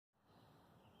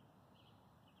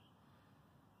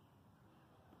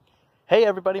Hey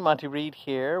everybody, Monty Reed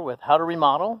here with how to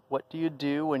remodel. What do you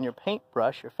do when your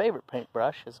paintbrush, your favorite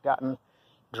paintbrush, has gotten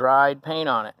dried paint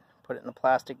on it? Put it in a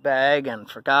plastic bag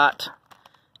and forgot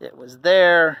it was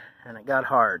there and it got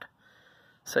hard.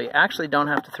 So you actually don't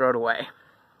have to throw it away.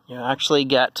 You actually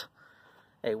get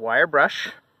a wire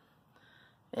brush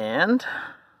and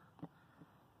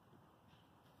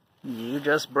you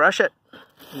just brush it.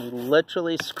 You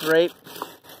literally scrape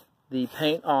the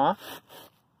paint off.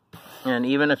 And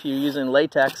even if you're using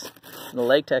latex, and the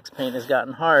latex paint has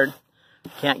gotten hard,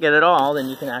 can't get it all, then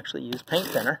you can actually use paint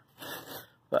thinner.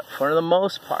 But for the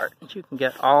most part, you can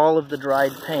get all of the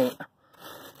dried paint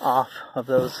off of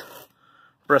those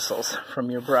bristles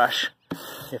from your brush.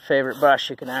 Your favorite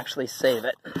brush, you can actually save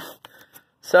it.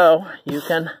 So you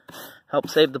can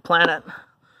help save the planet.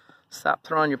 Stop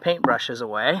throwing your paintbrushes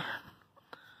away.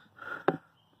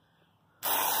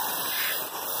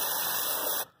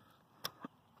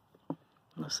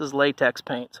 This is latex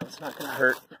paint, so it's not going to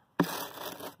hurt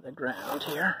the ground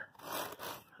here.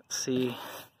 Let's see,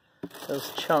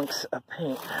 those chunks of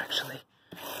paint actually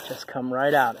just come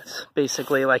right out. It's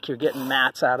basically like you're getting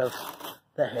mats out of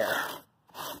the hair.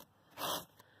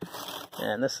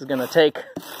 And this is going to take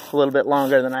a little bit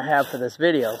longer than I have for this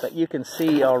video, but you can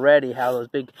see already how those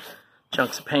big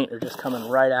chunks of paint are just coming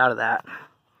right out of that.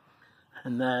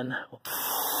 And then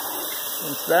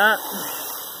once that,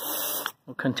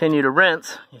 we'll continue to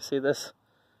rinse. You see this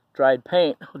dried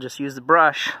paint, we'll just use the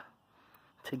brush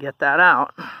to get that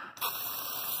out.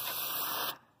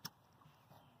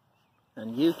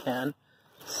 And you can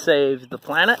save the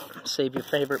planet, save your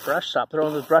favorite brush, stop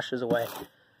throwing those brushes away.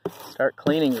 Start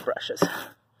cleaning your brushes.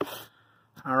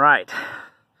 All right.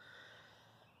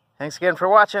 Thanks again for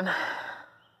watching. This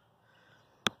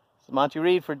is Monty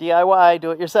Reed for DIY,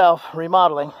 do-it-yourself,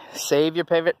 remodeling. Save your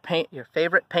favorite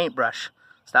paintbrush.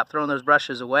 Stop throwing those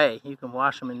brushes away. You can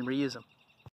wash them and reuse them.